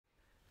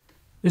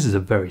This is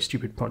a very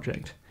stupid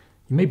project.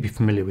 You may be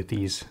familiar with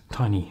these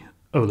tiny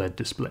OLED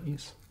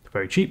displays. They're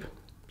very cheap,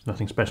 there's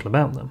nothing special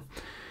about them.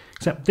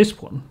 Except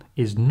this one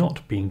is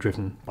not being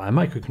driven by a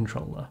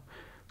microcontroller.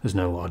 There's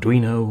no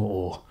Arduino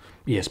or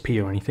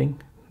ESP or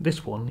anything.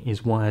 This one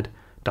is wired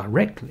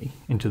directly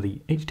into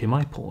the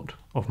HDMI port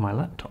of my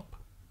laptop.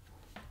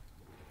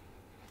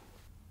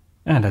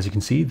 And as you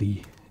can see,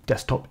 the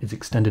desktop is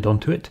extended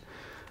onto it.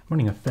 I'm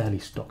running a fairly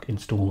stock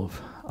install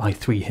of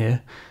i3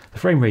 here. The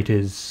frame rate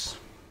is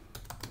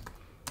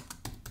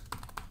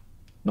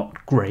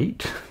not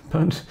great,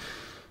 but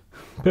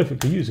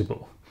perfectly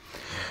usable.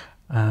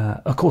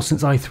 Of course,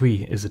 since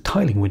i3 is a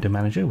tiling window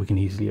manager, we can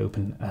easily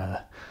open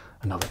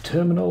another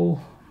terminal,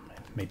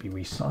 maybe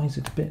resize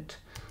it a bit,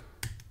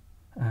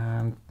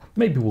 and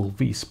maybe we'll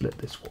v-split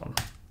this one.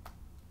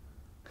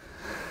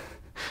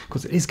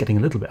 Because it is getting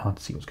a little bit hard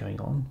to see what's going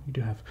on. We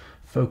do have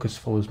focus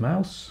follows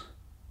mouse.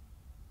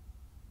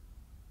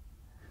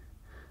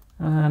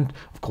 And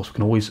of course we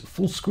can always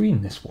full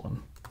screen this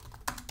one.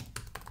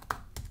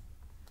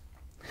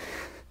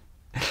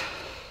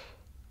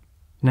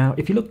 Now,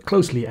 if you look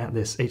closely at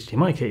this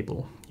HDMI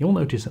cable, you'll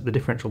notice that the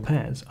differential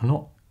pairs are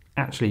not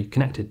actually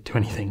connected to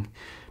anything,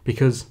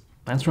 because,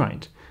 that's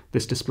right,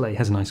 this display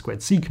has an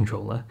I2C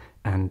controller,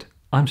 and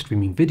I'm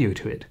streaming video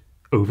to it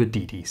over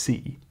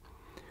DDC.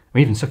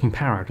 I'm even sucking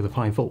power out of the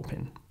 5V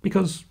pin,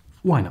 because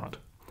why not?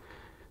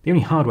 The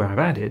only hardware I've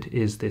added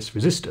is this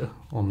resistor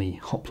on the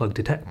hot plug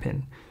detect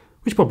pin,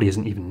 which probably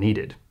isn't even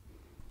needed.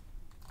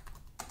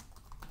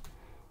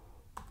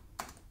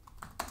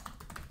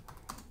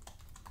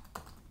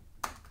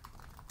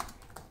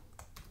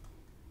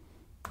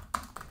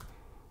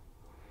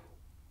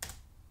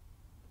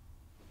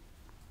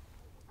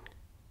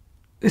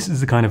 This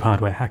is the kind of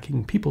hardware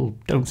hacking people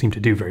don't seem to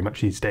do very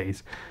much these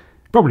days,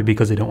 probably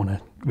because they don't want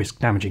to risk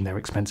damaging their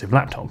expensive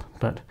laptop,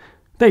 but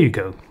there you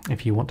go.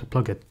 If you want to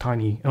plug a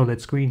tiny OLED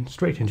screen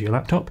straight into your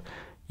laptop,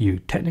 you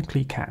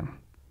technically can.